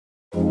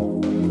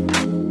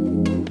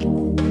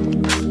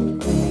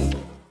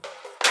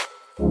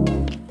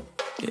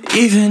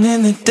Even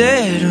in the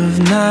dead of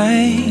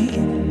night,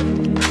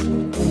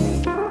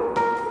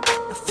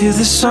 I feel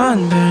the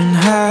sun burn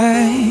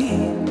high.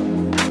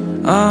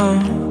 Oh,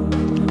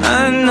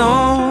 I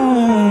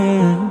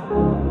know.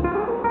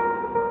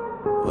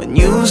 When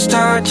you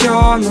start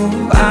your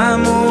move, I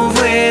move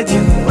with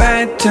you.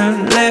 Right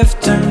turn,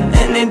 left turn,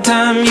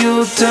 anytime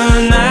you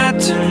turn, I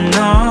turn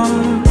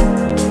on.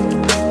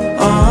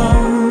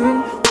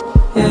 Oh,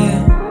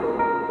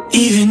 yeah.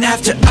 Even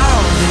after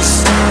all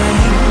this time,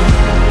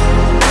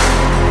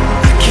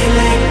 I can't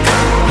let go,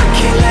 I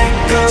can't let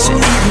go. So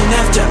even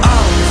after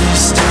all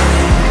this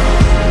time,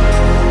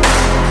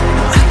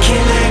 I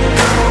can't let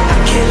go, I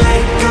can't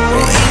let go.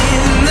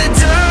 In the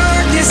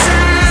darkness I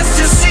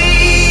still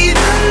see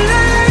the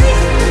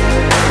light.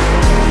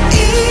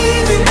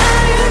 Even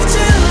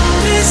after all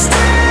this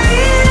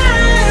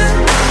time,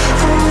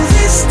 all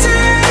this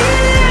time,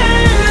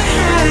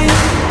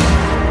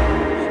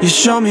 you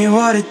show me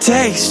what it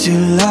takes to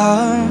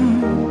love,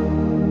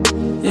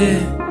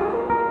 yeah.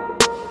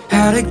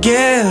 How to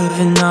give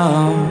and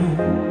all.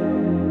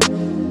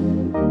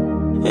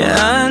 Yeah,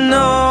 I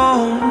know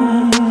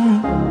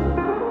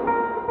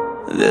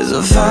there's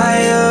a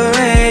fire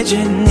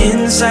raging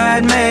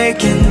inside,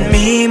 making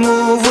me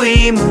move,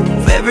 we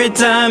move. Every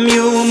time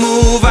you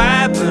move,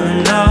 I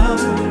burn up,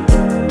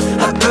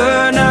 I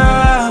burn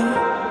up.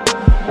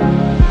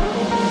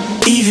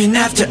 Even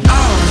after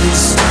all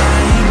this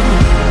time,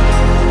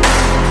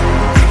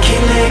 I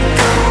can't let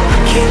go, I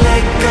can't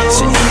let go.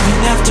 So even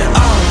after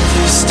all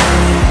this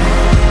time,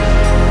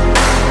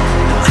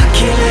 I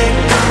can't let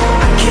go,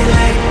 I can't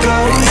let go.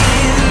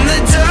 In the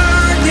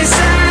darkness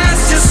I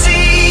still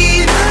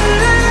see the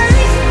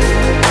light.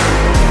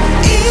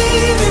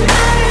 Even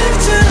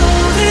after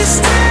all this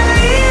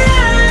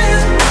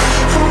time,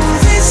 all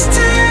this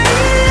time,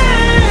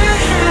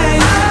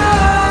 oh,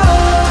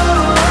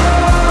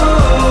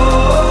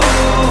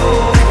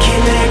 I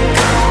can't let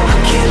go, I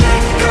can't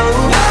let go.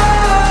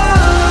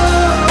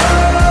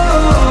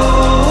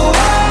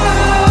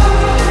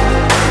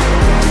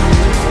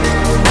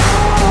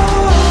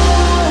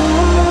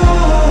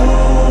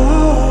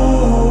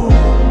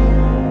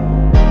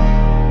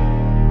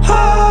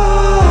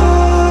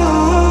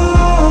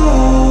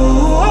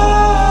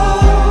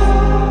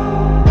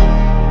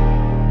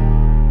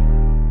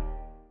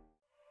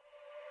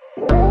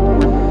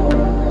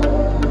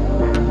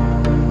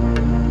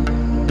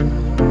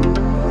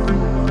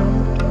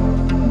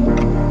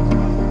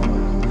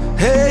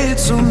 Hey,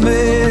 it's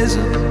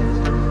amazing,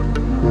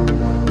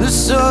 the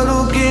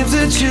subtle games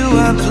that you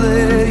are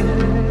playing,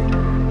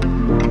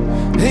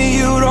 and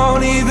you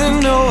don't even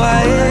know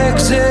I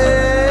exist.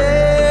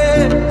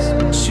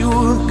 But you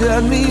have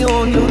got me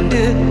on your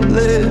head.